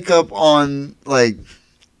you pick up on, like,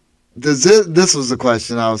 this was the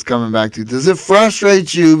question I was coming back to. Does it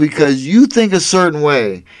frustrate you because you think a certain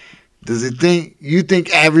way? Does it you think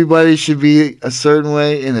everybody should be a certain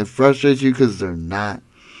way and it frustrates you because they're not?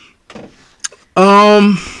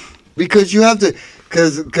 Because you have to,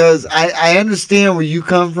 Because I understand where you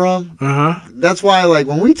come from. Uh-huh. That's why, like,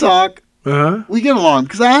 when we talk, Uh-huh. we get along.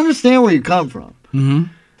 Because I understand where you come from. Mm-hmm.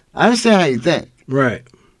 I understand how you think. Right.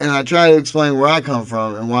 And I try to explain where I come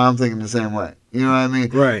from and why I'm thinking the same way. You know what I mean?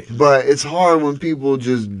 Right. But it's hard when people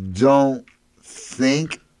just don't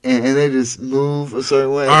think and they just move a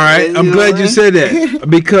certain way. All right. And, I'm glad you said that.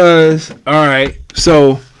 Because, all right,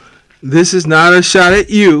 so this is not a shot at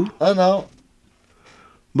you, I know.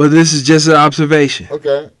 but this is just an observation.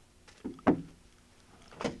 Okay.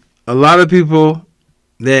 A lot of people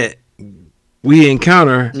that we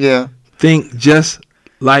encounter Yeah. think just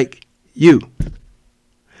like you.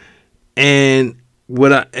 And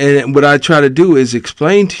what I try to do is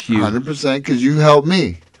explain to you. 100% because you helped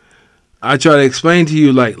me. I try to explain to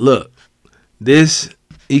you, like, look, this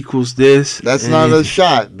equals this. That's and not a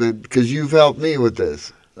shot because you've helped me with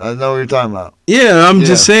this. I know what you're talking about. Yeah, I'm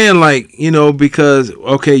just saying, like, because,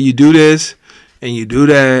 okay, you do this and you do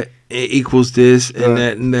that, it equals this and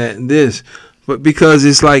that and that and this. But because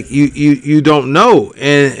it's like you don't know.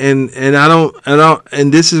 And I don't,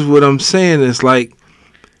 and this is what I'm saying. It's like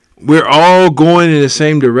we're all going in the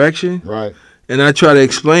same direction. Right. And I try to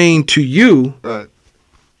explain to you. Right.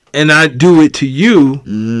 And I do it to you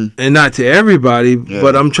and not to everybody,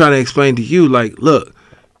 but I'm trying to explain to you, like, look,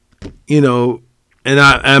 and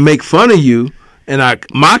I make fun of you and I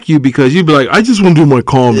mock you because you be like, I just want to do my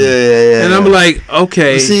comedy. Yeah. And I'm like,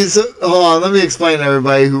 okay. See, so, hold on, let me explain to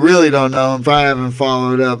everybody who really don't know and probably haven't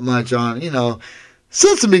followed up much on,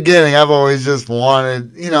 since the beginning, I've always just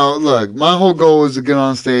wanted, look, my whole goal was to get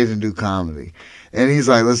on stage and do comedy. And he's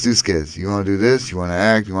like, let's do skits. You want to do this? You want to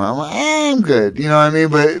act? I'm like, I'm good. You know what I mean?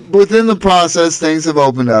 But within the process, things have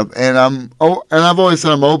opened up. And I've always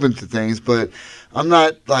said I'm open to things, but I'm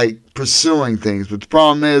not, like, pursuing things. But the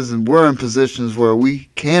problem is, and we're in positions where we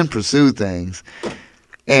can pursue things.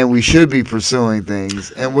 And we should be pursuing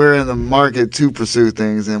things. And we're in the market to pursue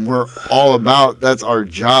things. And we're all about, that's our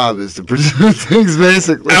job, is to pursue things,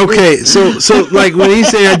 basically. Okay, so like when he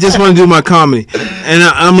say I just want to do my comedy, and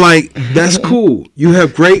I'm like, that's cool. You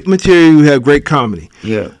have great material. You have great comedy.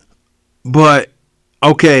 Yeah. But,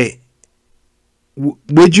 okay,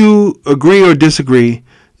 would you agree or disagree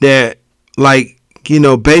that, like,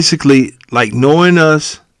 basically, like, knowing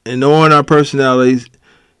us and knowing our personalities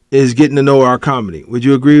is getting to know our comedy? Would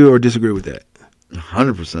you agree or disagree with that?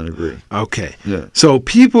 100% agree. Okay. Yeah. So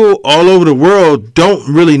people all over the world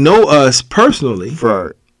don't really know us personally.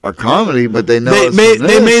 For our comedy, but they know us from They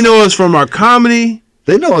this. may know us from our comedy.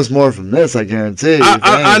 They know us more from this, I guarantee you.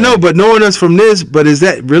 I know, but knowing us from this, but is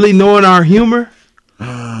that really knowing our humor?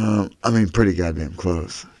 Pretty goddamn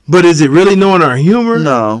close. But is it really knowing our humor?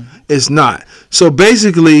 No. It's not. So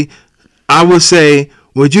basically, I would say,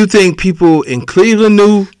 would you think people in Cleveland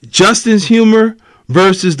knew Justin's humor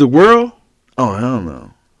versus the world? Oh, hell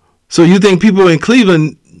no. So you think people in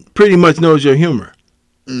Cleveland pretty much knows your humor?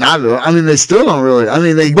 Not at all. They still don't really.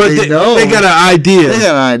 They know. They got an idea. They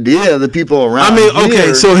got an idea. The people around okay,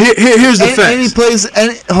 here, so here's the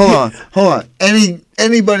facts. Hold on.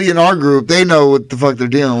 Anybody in our group, they know what the fuck they're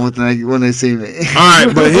dealing with when they see me. All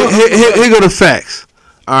right, but here go the facts.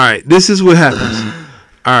 All right, this is what happens.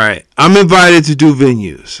 All right, I'm invited to do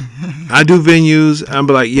venues. I do venues. I'm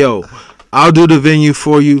like, yo, I'll do the venue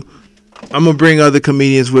for you. I'm going to bring other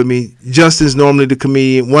comedians with me. Justin's normally the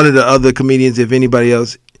comedian, one of the other comedians, if anybody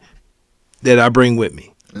else, that I bring with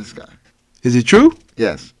me. This guy. Is it true?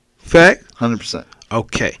 Yes. Fact? 100%.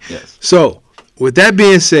 Okay. Yes. So, with that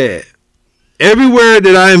being said, everywhere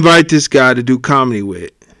that I invite this guy to do comedy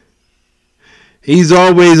with, he's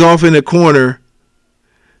always off in the corner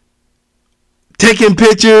taking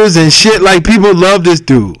pictures and shit like people love this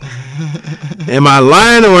dude. Am I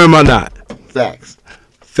lying or am I not? Facts.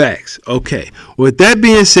 Facts. Okay. With that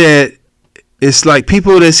being said, it's like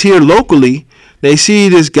people that's here locally, they see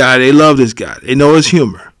this guy, they love this guy, they know his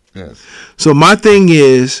humor. Yes. So my thing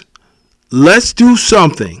is, let's do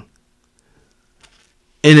something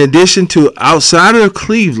in addition to outside of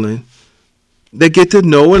Cleveland that get to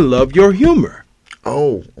know and love your humor.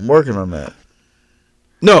 Oh, I'm working on that.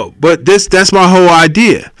 No, but that's my whole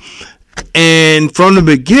idea. And from the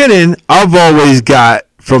beginning, I've always got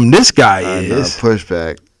from this guy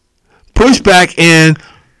pushback, and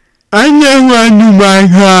I never knew my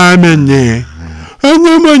comedy. I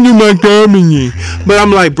never knew my comedy. But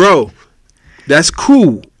I'm like, bro, that's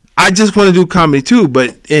cool. I just want to do comedy too.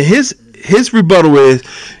 But in his rebuttal is,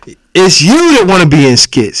 it's you that want to be in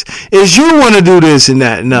skits. It's you want to do this and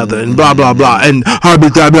that and other and blah blah blah and blah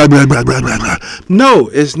blah blah blah blah blah blah. No,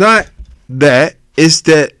 it's not that. It's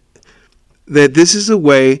that this is a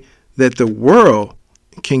way that the world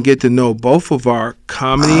can get to know both of our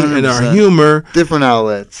comedy and our 100%. humor. Different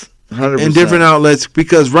outlets. 100%. In different outlets,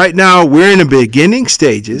 because right now we're in the beginning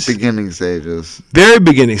stages. Very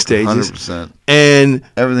beginning stages. 100%. And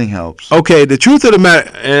everything helps. Okay, the truth of the matter,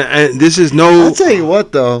 and this is no... I'll tell you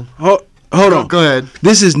what, though. Hold on. Go ahead.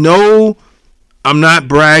 This is no... I'm not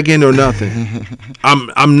bragging or nothing.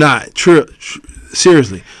 I'm not.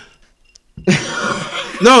 Seriously.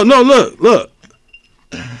 No, look.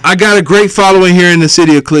 I got a great following here in the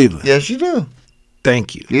city of Cleveland. Yes, you do.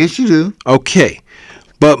 Thank you. Yes, you do. Okay.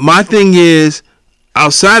 But my thing is,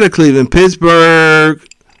 outside of Cleveland, Pittsburgh,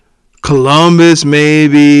 Columbus,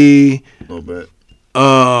 maybe. A little bit.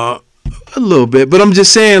 A little bit. But I'm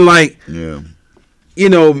just saying, like, you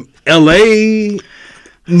know, L.A.,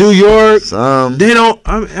 New York. Some. They don't,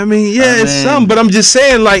 it's some. But I'm just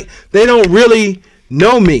saying, like, they don't really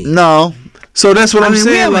know me. No. So that's what I'm saying.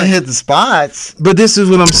 We haven't like, hit the spots. But this is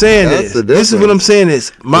what I'm saying. This is what I'm saying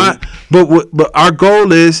is but our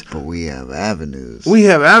goal is. But we have avenues.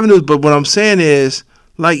 But what I'm saying is,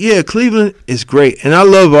 like, yeah, Cleveland is great, and I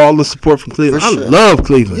love all the support from Cleveland. I love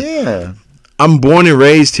Cleveland. Yeah. I'm born and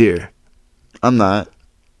raised here. I'm not.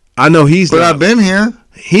 I know he's. But not. I've been here.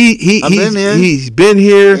 He's been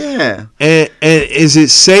here. Yeah. And is it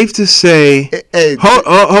safe to say? Hey,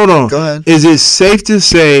 hold on. Go ahead. Is it safe to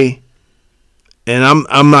say? And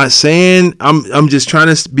I'm not saying, I'm just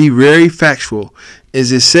trying to be very factual.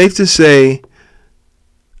 Is it safe to say,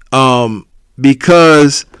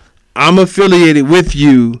 because I'm affiliated with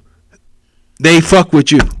you, they fuck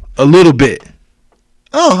with you a little bit?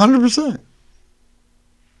 Oh, 100%.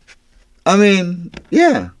 I mean,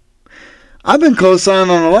 yeah. I've been co-signing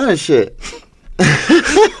on a lot of shit.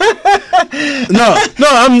 No,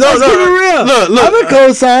 I'm not. Let's keep it real. Look, I've been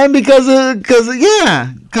co-signing because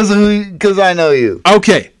I know you.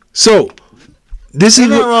 Okay, so this is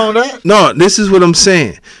nothing wrong with that. No, this is what I'm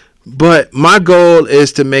saying. But my goal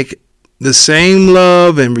is to make the same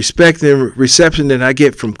love and respect and reception that I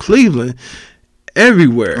get from Cleveland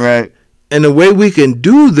everywhere. Right. And the way we can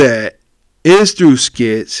do that is through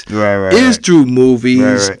skits, is through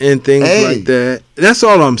movies and things like that. That's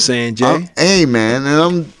all I'm saying, Jay. Hey, man,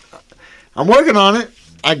 and I'm working on it.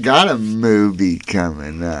 I got a movie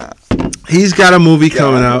coming up. He's got a movie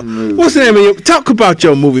coming out. What's the name of your... Talk about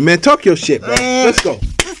your movie, man. Talk your shit, bro. Let's go.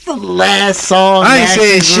 It's the last song. I ain't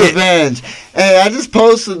saying shit. Revenge. Hey, I just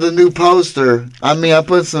posted the new poster. I mean, I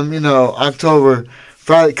put some, October...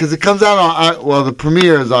 Friday, because it comes out on, the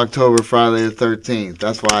premiere is October, Friday the 13th.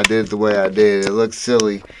 That's why I did it the way I did. It looks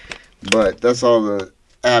silly, but that's all the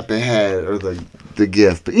app it had, or the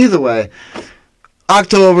gift. But either way,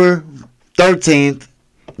 October 13th,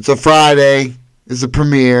 it's a Friday, it's a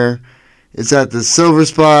premiere. It's at the Silver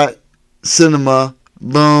Spot Cinema.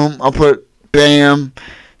 Boom, I'll put BAM,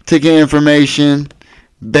 ticket information,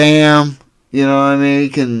 BAM, you know what I mean? You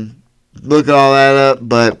can look all that up,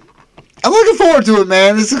 but I'm looking forward to it,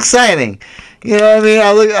 man. It's exciting. You know what I mean?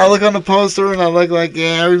 I look on the poster and I look like,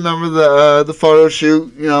 I remember the photo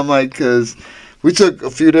shoot. You know, I'm like, because we took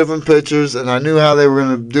a few different pictures and I knew how they were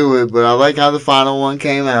going to do it, but I like how the final one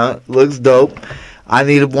came out. Looks dope. I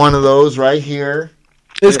needed one of those right here.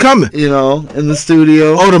 It's coming. You know, in the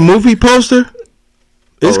studio. Oh, the movie poster?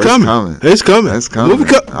 It's coming. It's coming. Movie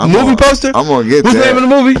poster? I'm going to get What's the name of the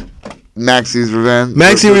movie? Maxi's Revenge.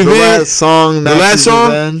 Revenge. The last song. The last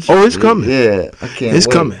song. Revenge. Oh, it's coming. Yeah, I can't. It's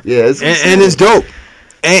wait. coming. Yeah, and it's dope.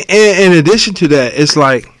 And in addition to that, it's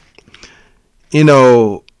like,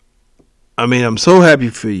 I'm so happy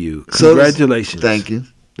for you. Congratulations. Thank you.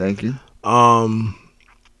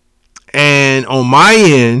 And on my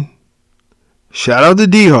end, shout out to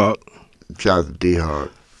D-Hawk.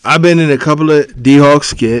 I've been in a couple of D-Hawk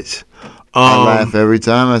skits. I laugh every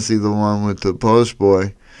time I see the one with the Post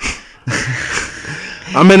Boy.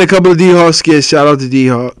 I'm in a couple of D-Hawk skits. Shout out to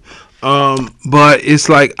D-Hawk. But it's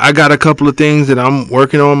like I got a couple of things that I'm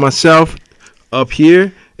working on myself up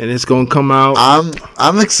here, and it's gonna come out.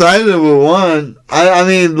 I'm excited with one. I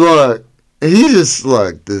mean, look, this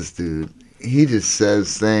dude. He just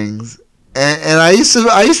says things, and I used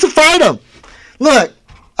to fight him. Look,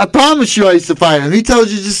 I promise you, I used to fight him. He told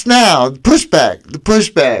you just now, the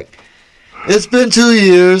pushback. It's been 2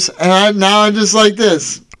 years, and I just like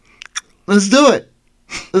this. Let's do it.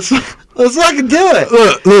 Let's fucking do it.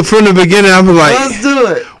 Look, from the beginning, I was like, let's do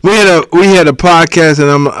it. We had a podcast, and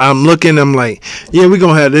I'm looking. I'm like, yeah, we're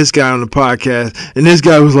gonna have this guy on the podcast, and this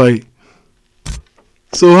guy was like,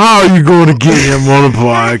 so how are you going to get him on the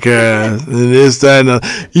podcast? And this, that, and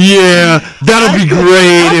yeah, that'll be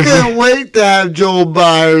great. I can't wait to have Joel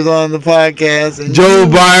Byers on the podcast. Joel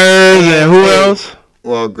Byers and who else?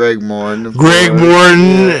 Well, Greg Morton. Greg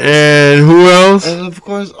Morton, and who else? And of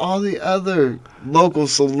course, all the other local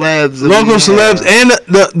celebs. Local celebs and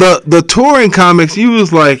the touring comics. He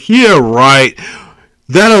was like, yeah, right.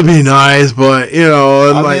 That'll be nice, but you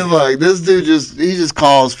know, I mean, like this dude just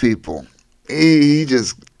calls people. He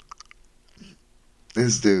just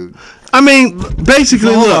this dude. I mean,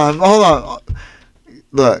 basically, hold on.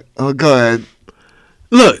 Look, go ahead.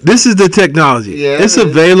 Look, this is the technology. Yeah, it's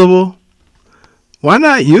available. Why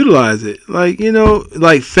not utilize it? Like, you know,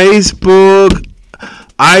 like Facebook,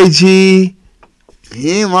 IG.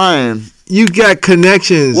 He ain't lying. You got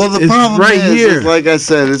connections. Well, the it's problem right here. is, like I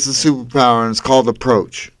said, it's a superpower, and it's called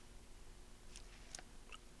approach.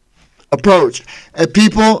 Approach. And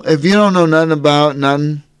people, if you don't know nothing about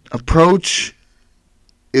nothing, approach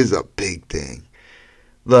is a big thing.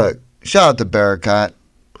 Look, shout out to Barricott.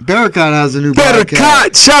 Barricott has a new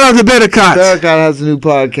podcast. Shout out to Barricott. Barricott has a new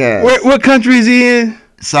podcast. What country is he in?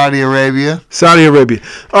 Saudi Arabia. Saudi Arabia.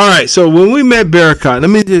 All right, so when we met Barricott, let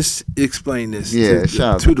me just explain this. Yeah,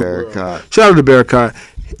 shout out to Barricott. Shout out to Barricott.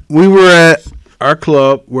 We were at our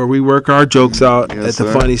club where we work our jokes out Yes, at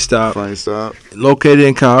the sir. Funny Stop. Funny Stop. Located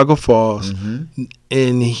in Cuyahoga Falls. Mm-hmm.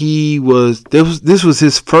 And he was, this was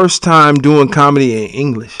his first time doing comedy in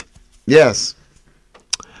English. Yes.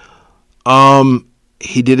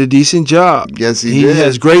 He did a decent job. Yes, he He did.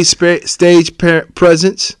 has great stage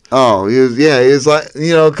presence. Oh, he was like,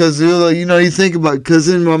 you know, because, you know, you think about, because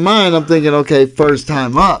in my mind, I'm thinking, okay, first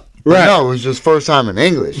time up. But Right. no, it was just first time in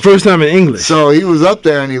English. First time in English. So he was up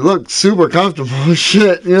there and he looked super comfortable as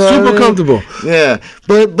shit. You know what I Super mean? comfortable. Yeah.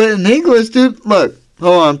 But in English, dude, look,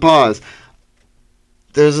 hold on, pause.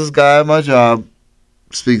 There's this guy at my job,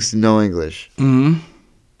 speaks no English. Mm-hmm.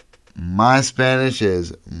 My Spanish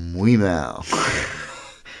is muy mal.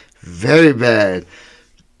 Very bad.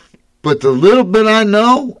 But the little bit I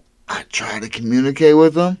know, I try to communicate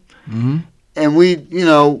with him. Mm-hmm. And we, you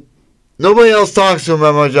know, nobody else talks to him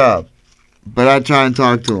at my job. But I try and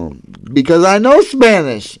talk to him. Because I know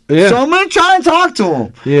Spanish. Yeah. So I'm going to try and talk to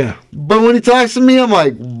him. Yeah. But when he talks to me, I'm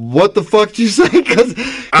like, what the fuck did you say?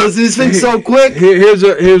 Because he speaks so quick. Here's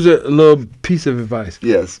a little piece of advice.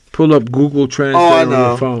 Yes. Pull up Google Translate Oh, I on know.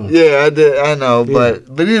 your phone. Yeah, I did. I know. Yeah.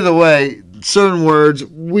 But either way, certain words,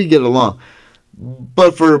 we get along.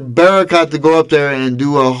 But for Barricott to go up there and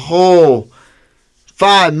do a whole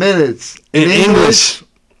 5 minutes In English.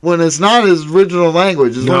 when it's not his original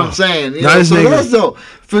language, is No, what I'm saying. You not know, his so language. that's dope.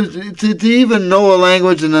 To even know a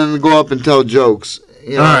language and then go up and tell jokes.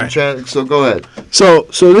 You know, All right. So go ahead. So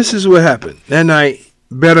this is what happened. That night,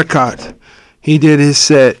 Barricott, he did his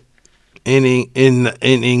set in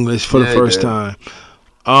English for Yeah, the he first did. time.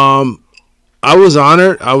 I was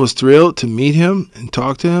honored. I was thrilled to meet him and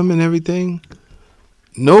talk to him and everything.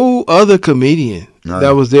 No other comedian None.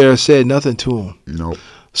 that was there said nothing to him. Nope.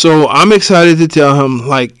 So I'm excited to tell him,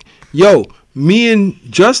 like, yo, me and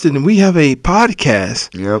Justin, we have a podcast,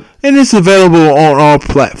 Yep. and it's available on all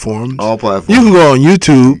platforms. All platforms. You can go on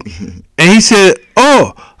YouTube. And he said,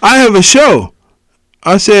 oh, I have a show.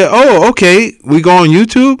 I said, oh, okay, we go on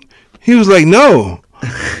YouTube? He was like, no,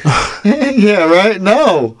 Yeah, right?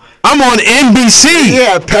 No. I'm on NBC.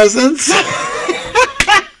 Yeah, peasants.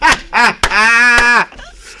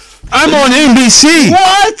 I'm on NBC.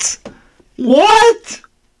 What?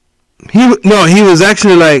 He was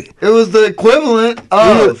actually like, It was the equivalent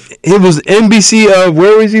of it was NBC of,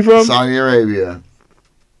 where is he from? Saudi Arabia.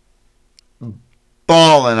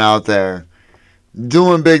 Balling out there.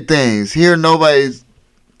 Doing big things. Here nobody's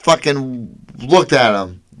fucking looked at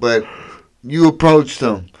him. But you approached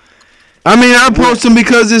him. I mean, I approached him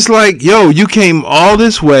because it's like, yo, you came all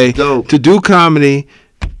this way Dope. to do comedy.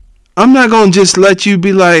 I'm not going to just let you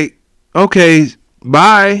be like, okay,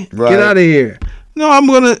 bye, Right. get out of here. No, I'm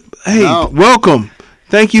going to, hey, No. welcome.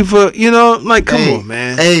 Thank you for, like, come Hey, on,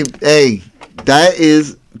 man. Hey, that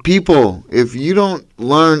is, people, if you don't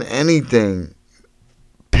learn anything,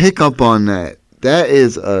 pick up on that. That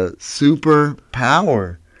is a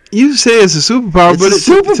superpower. You say it's a superpower, It's but a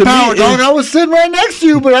superpower, to me, dog. I was sitting right next to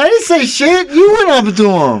you, but I didn't say shit. You went up to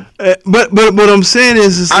him. But what I'm saying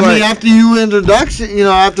is, it's I like, mean, after the introduction, It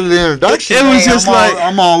was hey, just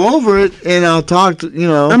I'm all over it, and I'll talk to,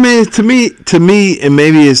 I mean, to me, and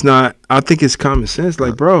maybe it's not, I think it's common sense.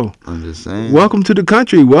 Like, bro, I'm just saying. welcome to the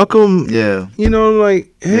country. Welcome. Yeah.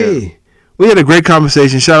 Like, hey, we had a great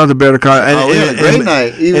conversation. Shout out to Barricott. We had a great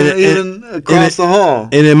night, even across the hall.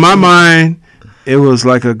 And in my mind, it was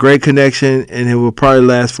like a great connection, and it will probably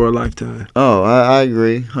last for a lifetime. Oh, I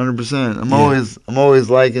agree, 100%. I'm always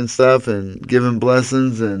liking stuff and giving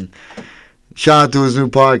blessings, and shout out to his new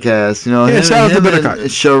podcast. Yeah, shout out to him Barricott.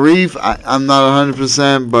 and Sharif. I'm not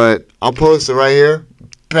 100%, but I'll post it right here.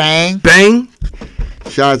 Bang. Bang.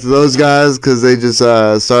 Shout out to those guys because they just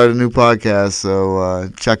started a new podcast, so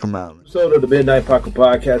check them out. Episode of the Midnight Paco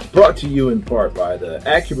Podcast brought to you in part by the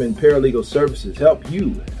Acumen Paralegal Services. Help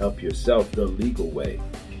you help yourself the legal way.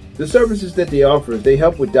 The services that they offer is they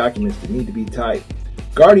help with documents that need to be typed,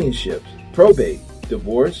 guardianships, probate,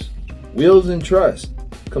 divorce, wills and trust,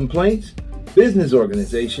 complaints, business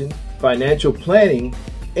organization, financial planning,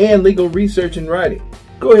 and legal research and writing.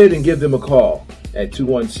 Go ahead and give them a call at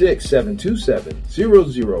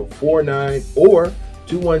 216-727-0049 or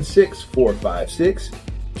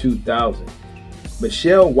 216-456-2000.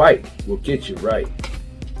 Michelle White will get you right.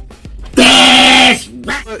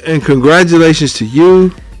 And congratulations to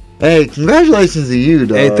you. Hey, congratulations to you,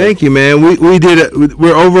 dog. Hey, thank you, man. We did it.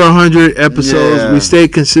 We're over 100 episodes. Yeah. We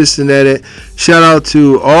stayed consistent at it. Shout out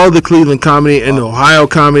to all the Cleveland comedy and the Ohio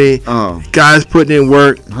comedy. Guys putting in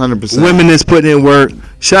work. 100%. Women that's putting in work.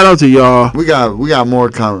 Shout out to y'all. We got more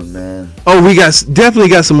coming, man. Oh, we definitely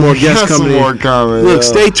got some more guests coming in. Some more coming. Look,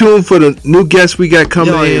 stay tuned for the new guests we got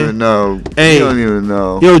coming in. You don't even know. Hey, you don't even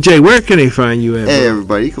know. Yo, Jay, where can they find you at? Hey, bro?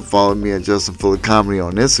 everybody, you can follow me at Justin Fuller Comedy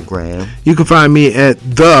on Instagram. You can find me at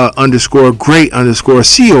 _great_CORE.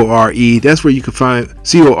 That's where you can find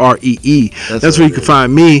COREE. That's where you can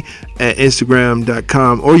find me at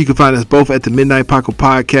Instagram.com, or you can find us both at the Midnight Paco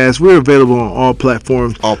Podcast. We're available on all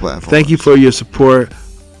platforms. All platforms. Thank you for your support.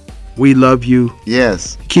 We love you.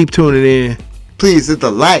 Yes. Keep tuning in. Please hit the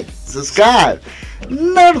like, subscribe,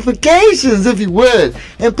 notifications if you would.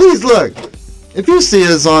 And please look, if you see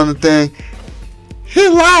us on the thing,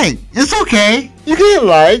 hit like. It's okay. You can hit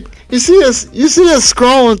like. You see us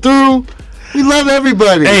scrolling through. We love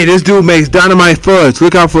everybody. Hey, this dude makes dynamite fudge.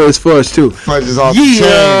 Look out for his fudge too. Fudge is off the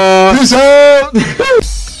Yeah. chain. Peace out.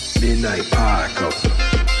 Midnight Paco.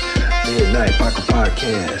 Midnight Paco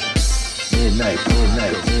Podcast. Midnight Paco.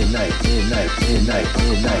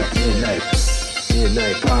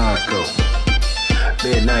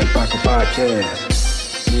 Midnight Paco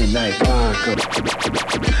Podcast. Midnight Paco.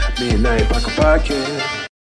 Midnight Paco Podcast.